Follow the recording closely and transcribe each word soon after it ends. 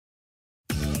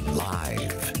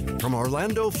Live from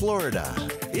Orlando, Florida,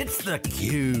 it's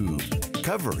theCUBE,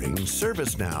 covering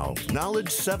ServiceNow Knowledge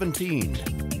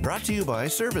 17. Brought to you by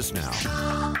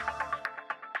ServiceNow.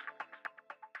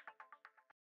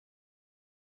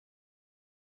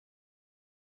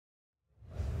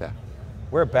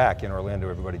 We're back in Orlando,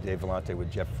 everybody. Dave Vellante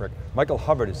with Jeff Frick. Michael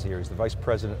Hubbard is here. He's the Vice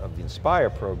President of the Inspire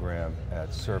program at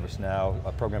ServiceNow,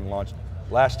 a program launched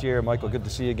last year. Michael, good to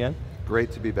see you again.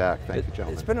 Great to be back, thank you,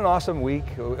 gentlemen. It's been an awesome week.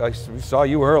 We saw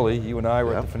you early. You and I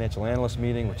were at the financial analyst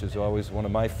meeting, which is always one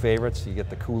of my favorites. You get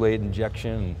the Kool-Aid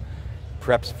injection, and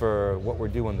preps for what we're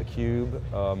doing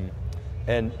theCUBE.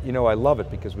 And you know, I love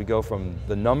it because we go from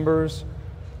the numbers,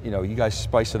 you know, you guys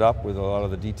spice it up with a lot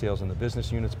of the details in the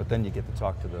business units, but then you get to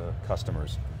talk to the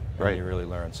customers, and you really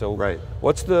learn. So,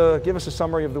 give us a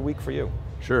summary of the week for you.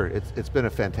 Sure, it's been a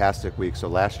fantastic week. So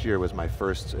last year was my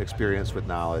first experience with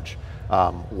Knowledge.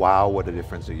 Wow, what a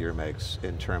difference a year makes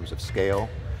in terms of scale,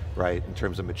 right? In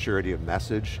terms of maturity of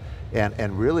message,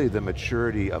 and really the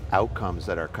maturity of outcomes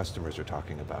that our customers are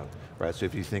talking about, right? So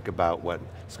if you think about what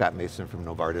Scott Mason from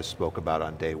Novartis spoke about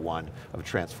on day one, of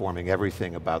transforming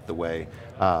everything about the way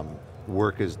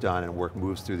work is done and work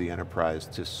moves through the enterprise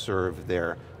to serve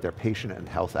their patient and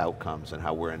health outcomes, and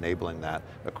how we're enabling that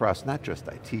across not just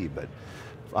IT, but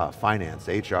finance,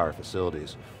 HR,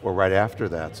 facilities. Or right after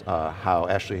that, how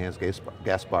Ashley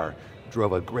Haynes-Gaspar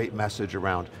drove a great message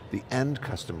around the end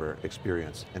customer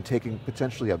experience and taking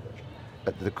potentially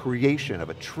the creation of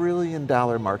 $1 trillion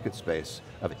market space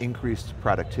of increased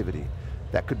productivity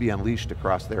that could be unleashed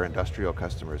across their industrial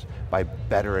customers by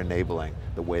better enabling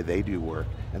the way they do work,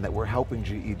 and that we're helping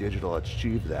GE Digital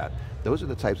achieve that. Those are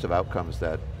the types of outcomes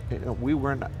that we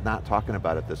were not talking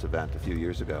about at this event a few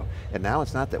years ago. And now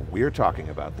it's not that we're talking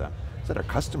about them, it's that our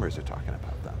customers are talking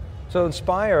about them. So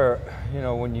Inspire, you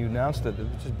know, when you announced it,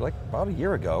 which is like about a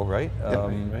year ago, right?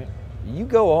 Right. You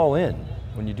go all in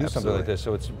when you do something like this,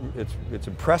 so it's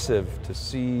impressive to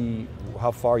see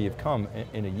how far you've come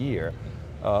in a year.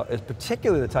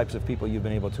 Particularly the types of people you've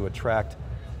been able to attract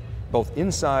both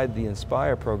inside the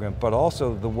Inspire program, but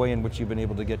also the way in which you've been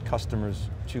able to get customers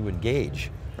to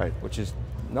engage, which is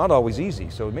not always easy.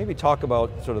 So maybe talk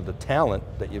about sort of the talent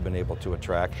that you've been able to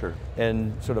attract,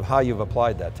 and sort of how you've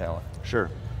applied that talent. Sure,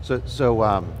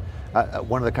 so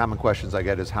one of the common questions I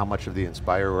get is how much of the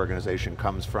Inspire organization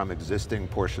comes from existing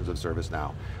portions of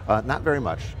ServiceNow. Not very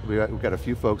much. We've got a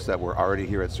few folks that were already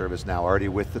here at ServiceNow, already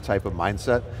with the type of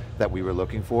mindset that we were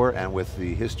looking for, and with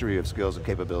the history of skills and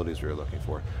capabilities we were looking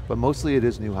for. But mostly it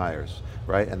is new hires,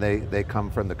 right? And they come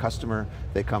from the customer,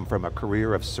 they come from a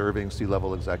career of serving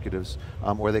C-level executives,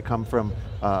 or they come from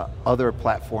other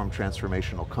platform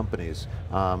transformational companies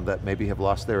that maybe have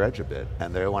lost their edge a bit,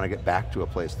 and they want to get back to a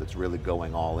place that's really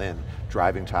going all in,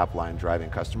 driving top line, driving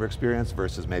customer experience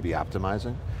versus maybe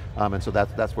optimizing. And so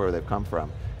that's where they've come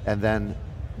from. And then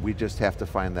we just have to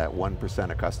find that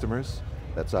 1% of customers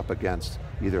that's up against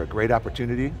either a great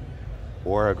opportunity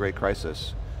or a great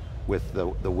crisis, with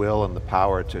the will and the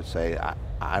power to say,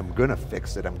 I'm going to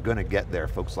fix it, I'm going to get there,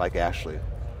 folks like Ashley,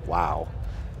 wow.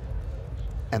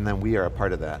 And then we are a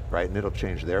part of that, right? And it'll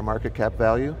change their market cap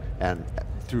value, and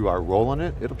through our role in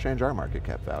it, it'll change our market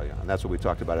cap value. And that's what we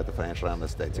talked about at the Financial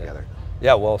Analyst Day together.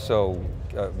 Yeah, well, so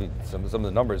some of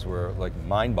the numbers were like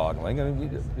mind-boggling. I mean,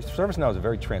 ServiceNow is a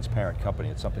very transparent company.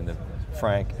 It's something that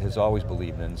Frank has always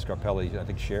believed in. Scarpelli, I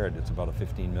think, shared it's about a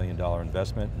 $15 million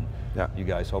investment, and you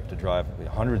guys hope to drive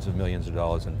hundreds of millions of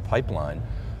dollars in pipeline.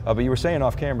 But you were saying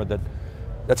off camera that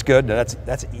that's good,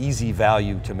 that's easy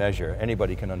value to measure.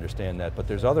 Anybody can understand that, but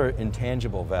there's other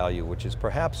intangible value which is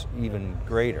perhaps even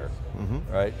greater,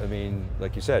 right? I mean,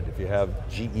 like you said, if you have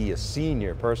GE, a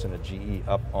senior person at GE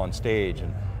up on stage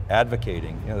and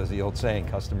advocating, you know, there's the old saying,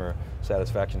 customer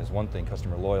satisfaction is one thing,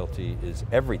 customer loyalty is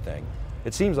everything.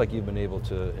 It seems like you've been able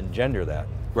to engender that.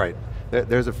 Right,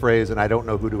 there's a phrase, and I don't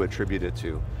know who to attribute it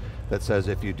to, that says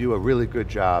if you do a really good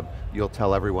job, you'll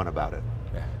tell everyone about it.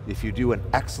 If you do an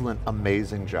excellent,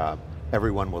 amazing job,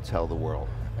 everyone will tell the world.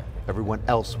 Everyone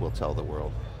else will tell the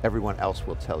world. Everyone else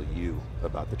will tell you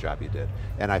about the job you did.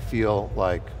 And I feel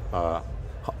like,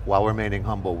 while remaining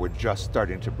humble, we're just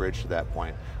starting to bridge to that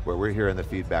point where we're hearing the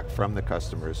feedback from the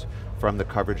customers, from the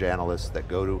coverage analysts that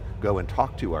go and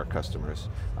talk to our customers,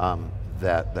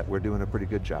 that we're doing a pretty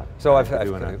good job. So I've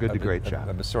doing a good to great job.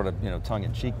 I've been sort of,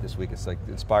 tongue-in-cheek this week. It's like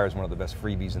Inspire is one of the best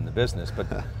freebies in the business,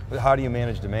 but how do you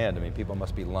manage demand? I mean, people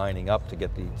must be lining up to get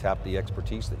tap the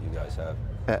expertise that you guys have.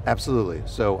 Absolutely.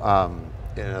 So,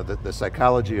 the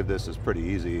psychology of this is pretty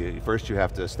easy. First, you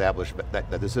have to establish that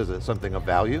this is something of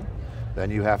value. Then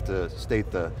you have to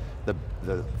state the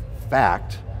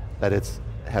fact that it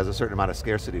has a certain amount of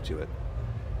scarcity to it.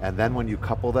 And then when you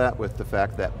couple that with the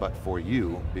fact that, but for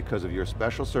you, because of your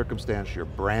special circumstance, your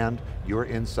brand, your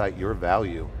insight, your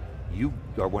value, you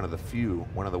are one of the few,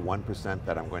 one of the 1%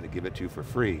 that I'm going to give it to for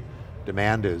free.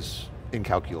 Demand is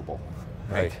incalculable.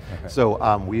 Right.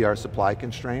 So we are supply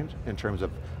constrained in terms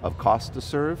of cost to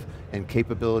serve and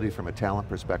capability from a talent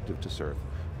perspective to serve.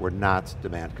 We're not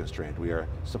demand constrained, we are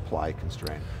supply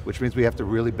constrained, which means we have to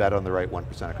really bet on the right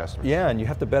 1% of customers. Yeah, and you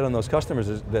have to bet on those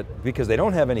customers because they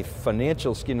don't have any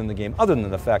financial skin in the game other than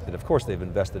the fact that of course they've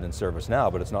invested in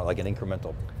ServiceNow, but it's not like an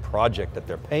incremental project that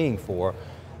they're paying for.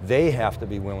 They have to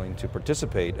be willing to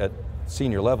participate at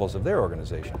senior levels of their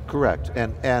organization. Correct,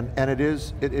 and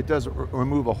it does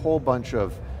remove a whole bunch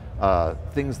of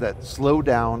things that slow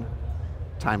down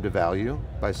time to value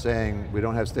by saying we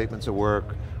don't have statements of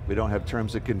work, we don't have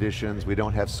terms and conditions, we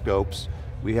don't have scopes,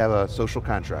 we have a social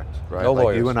contract, right? No like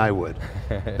lawyers. you and I would,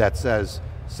 that says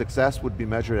success would be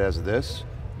measured as this,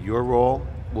 your role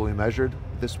will be measured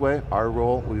this way, our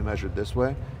role will be measured this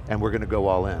way, and we're going to go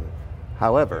all in.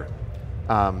 However,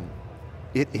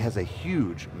 it has a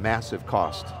huge, massive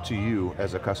cost to you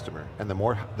as a customer. And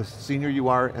the senior you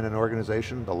are in an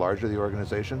organization, the larger the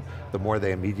organization, the more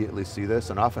they immediately see this,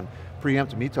 and often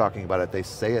preempt me talking about it, they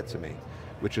say it to me,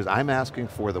 which is I'm asking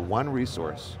for the one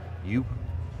resource you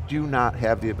do not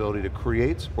have the ability to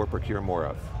create or procure more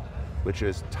of, which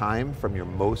is time from your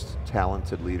most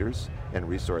talented leaders and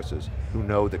resources who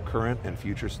know the current and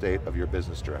future state of your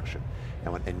business direction.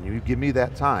 And you give me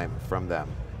that time from them,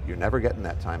 you're never getting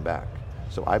that time back.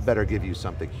 So I better give you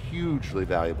something hugely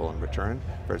valuable in return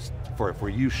for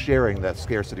you sharing that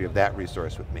scarcity of that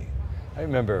resource with me. I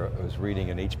remember I was reading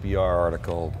an HBR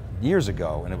article years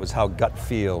ago, and it was how gut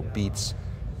feel beats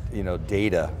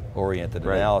data-oriented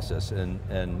analysis, and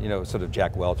sort of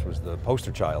Jack Welch was the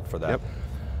poster child for that. Yep.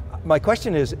 My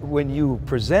question is, when you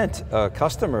present a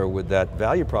customer with that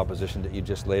value proposition that you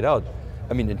just laid out,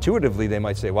 I mean, intuitively they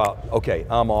might say, wow, okay,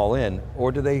 I'm all in,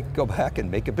 or do they go back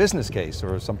and make a business case,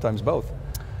 or sometimes both?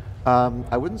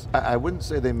 I wouldn't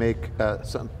say they make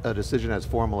a decision as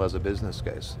formal as a business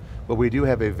case, but we do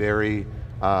have a very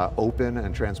open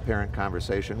and transparent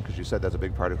conversation, because you said that's a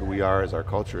big part of who we are as our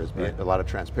culture, is a lot of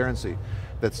transparency,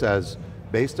 that says,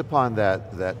 based upon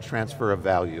that transfer of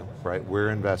value, right,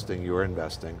 we're investing, you're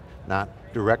investing, not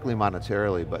directly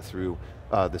monetarily, but through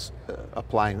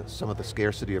applying some of the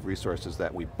scarcity of resources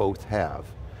that we both have,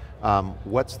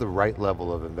 what's the right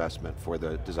level of investment for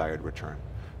the desired return,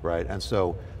 right? And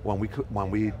so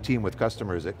when we team with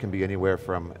customers, it can be anywhere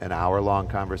from an hour-long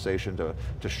conversation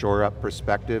to shore up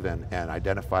perspective and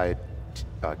identify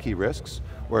key risks,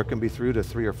 or it can be through to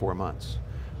 3 or 4 months,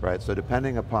 right? So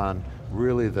depending upon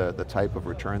really the type of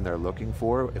return they're looking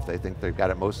for, if they think they've got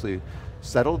it mostly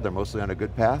settled, they're mostly on a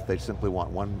good path, they simply want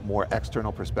one more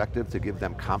external perspective to give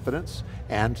them confidence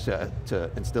and to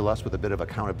instill us with a bit of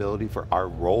accountability for our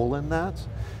role in that,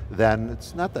 then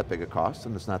it's not that big a cost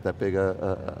and it's not that big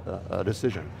a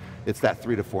decision. It's that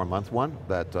 3 to 4 month one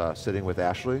that sitting with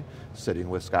Ashley, sitting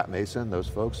with Scott Mason, those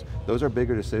folks, those are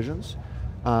bigger decisions.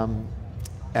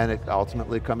 And it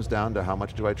ultimately comes down to how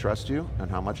much do I trust you and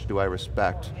how much do I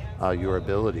respect your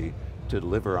ability to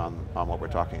deliver on what we're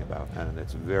talking about. And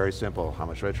it's very simple. How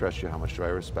much do I trust you? How much do I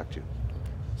respect you?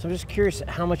 So I'm just curious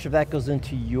how much of that goes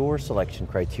into your selection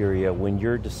criteria when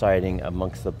you're deciding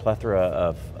amongst the plethora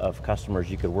of customers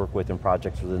you could work with and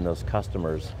projects within those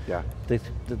customers. Yeah.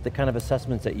 The kind of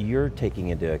assessments that you're taking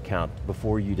into account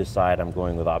before you decide I'm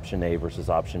going with option A versus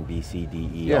option B, C, D,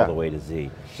 E, all the way to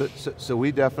Z. So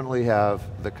we definitely have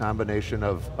the combination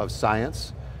of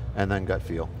science and then gut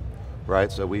feel.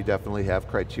 Right, so we definitely have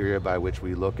criteria by which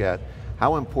we look at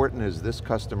how important is this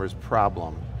customer's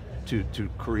problem to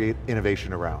create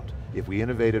innovation around. If we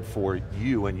innovated for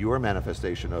you and your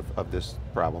manifestation of this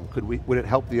problem, would it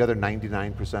help the other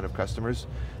 99% of customers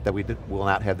that we will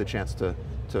not have the chance to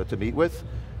meet with?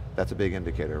 That's a big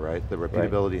indicator, right? The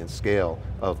repeatability and scale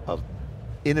of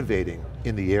innovating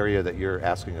in the area that you're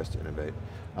asking us to innovate.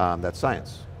 That's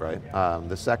science, right?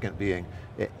 The second being,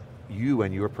 you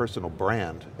and your personal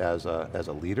brand as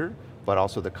a leader, but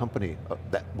also the company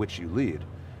that which you lead.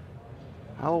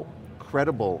 How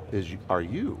credible are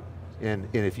you? And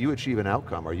if you achieve an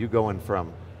outcome, are you going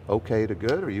from okay to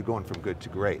good, or are you going from good to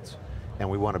great? And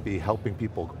we want to be helping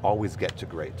people always get to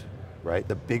great, right?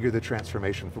 The bigger the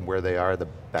transformation from where they are, the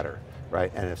better,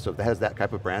 right? And if it has that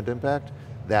type of brand impact,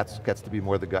 that gets to be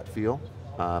more the gut feel.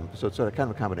 So it's kind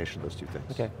of a combination of those two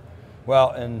things. Okay.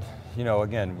 Well, and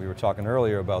again, we were talking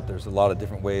earlier about there's a lot of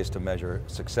different ways to measure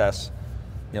success,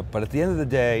 but at the end of the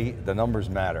day, the numbers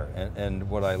matter. And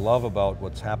what I love about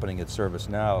what's happening at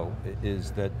ServiceNow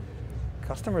is that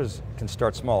customers can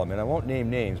start small. I mean, I won't name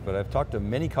names, but I've talked to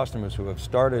many customers who have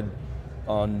started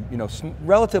on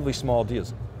relatively small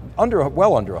deals,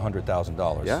 well under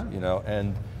 $100,000. Yeah.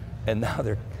 And now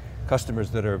they're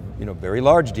customers that are very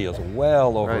large deals,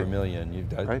 well over Right. $1 million.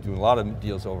 You're Right. doing a lot of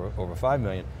deals over 5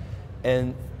 million,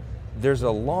 and there's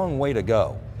a long way to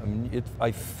go. I mean,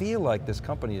 I feel like this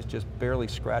company is just barely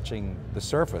scratching the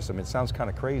surface. I mean, it sounds kind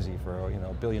of crazy for a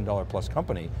 $1 billion plus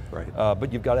company, Right.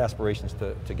 But you've got aspirations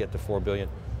to get to 4 billion.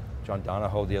 John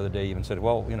Donahoe the other day even said,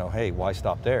 well, hey, why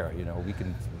stop there? We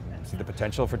can see the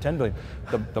potential for 10 billion.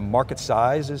 The market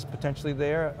size is potentially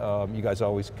there. You guys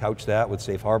always couch that with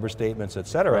safe harbor statements, et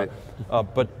cetera. Right.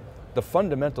 But the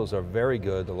fundamentals are very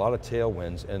good, a lot of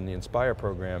tailwinds, and the Inspire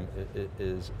program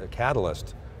is a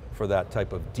catalyst for that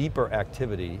type of deeper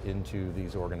activity into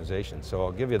these organizations. So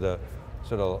I'll give you the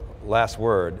sort of last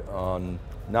word on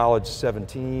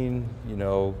Knowledge17,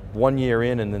 1 year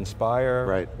in and Inspire.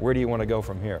 Right. Where do you want to go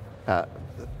from here?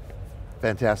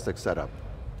 Fantastic setup.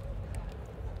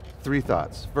 3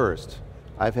 thoughts. First,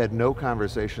 I've had no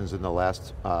conversations in the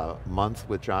last month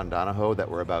with John Donahoe that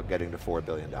were about getting to $4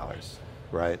 billion,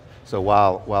 right? So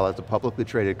while as a publicly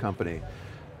traded company,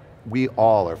 we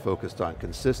all are focused on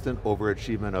consistent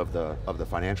overachievement of the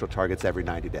financial targets every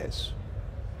 90 days.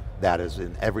 That is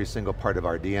in every single part of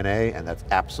our DNA, and that's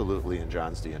absolutely in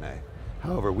John's DNA.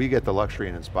 However, we get the luxury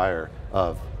in Inspire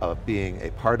of being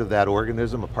a part of that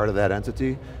organism, a part of that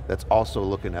entity, that's also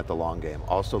looking at the long game,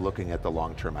 also looking at the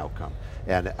long-term outcome.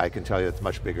 And I can tell you it's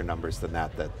much bigger numbers than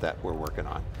that we're working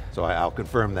on. So I'll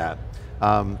confirm that.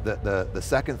 The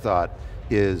second thought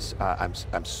is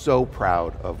I'm so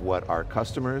proud of what our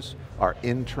customers, our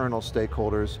internal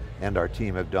stakeholders, and our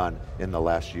team have done in the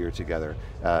last year together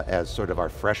as sort of our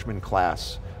freshman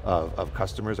class of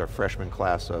customers, our freshman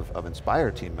class of Inspire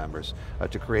team members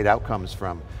to create outcomes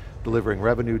from delivering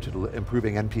revenue to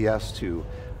improving NPS to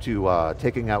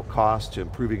taking out costs to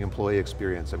improving employee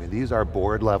experience. I mean, these are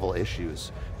board level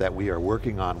issues that we are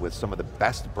working on with some of the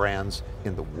best brands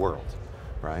in the world.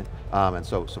 Right, and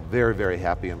so very, very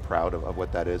happy and proud of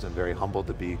what that is, and very humbled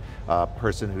to be a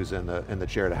person who's in the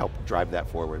chair to help drive that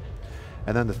forward.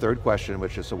 And then the third question,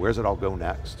 which is, so where's it all go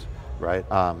next, right?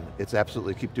 It's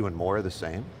absolutely keep doing more of the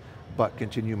same, but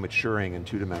continue maturing in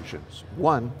 2 dimensions.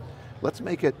 One, let's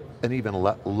make it an even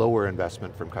lower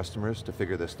investment from customers to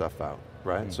figure this stuff out,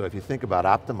 right? So if you think about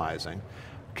optimizing,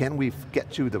 can we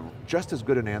get to just as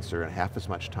good an answer in half as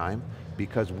much time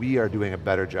because we are doing a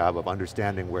better job of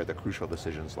understanding where the crucial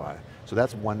decisions lie. So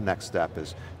that's one next step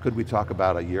is, could we talk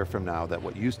about a year from now that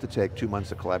what used to take 2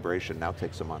 months of collaboration now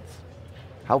takes a month?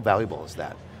 How valuable is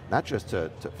that? Not just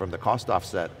from the cost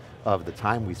offset of the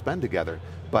time we spend together,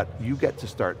 but you get to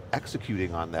start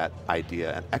executing on that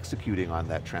idea and executing on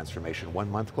that transformation 1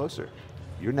 month closer.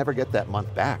 You never get that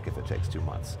month back if it takes 2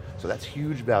 months. So that's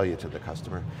huge value to the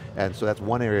customer. And so that's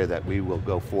one area that we will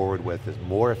go forward with is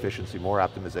more efficiency, more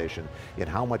optimization in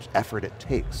how much effort it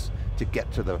takes to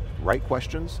get to the right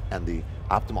questions and the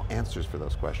optimal answers for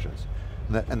those questions.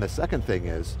 And the second thing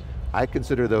is, I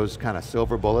consider those kind of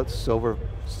silver bullets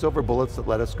that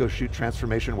let us go shoot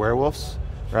transformation werewolves,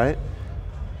 right?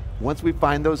 Once we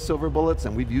find those silver bullets,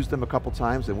 and we've used them a couple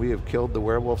times, and we have killed the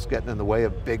werewolves getting in the way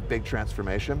of big, big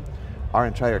transformation, our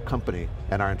entire company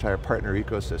and our entire partner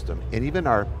ecosystem, and even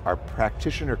our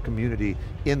practitioner community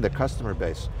in the customer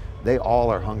base, they all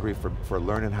are hungry for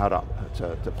learning how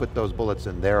to put those bullets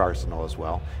in their arsenal as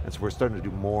well. And so we're starting to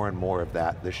do more and more of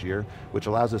that this year, which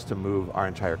allows us to move our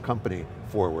entire company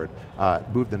forward,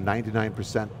 move the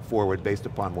 99% forward based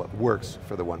upon what works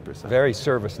for the 1%. Very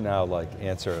ServiceNow-like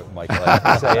answer, Michael, I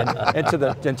have to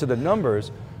say. And to the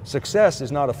numbers, success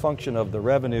is not a function of the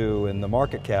revenue and the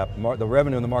market cap. The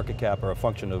revenue and the market cap are a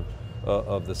function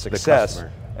of the success. The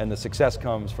customer. And the success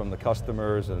comes from the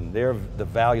customers and the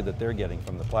value that they're getting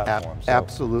from the platform.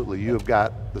 Absolutely, you have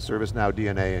got the ServiceNow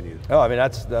DNA in you. Oh, I mean,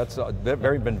 that's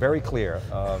been very clear.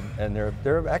 And there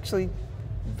are actually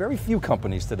very few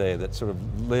companies today that sort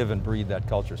of live and breathe that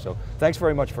culture. So thanks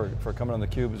very much for coming on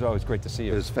theCUBE. It was always great to see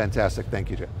you. It was fantastic,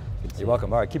 thank you, Jeff. You're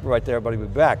welcome. All right, keep it right there, everybody. We'll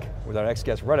be back with our next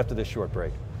guest right after this short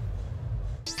break.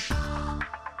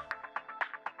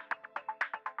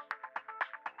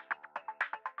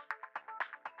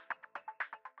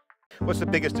 What's the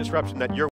biggest disruption that you're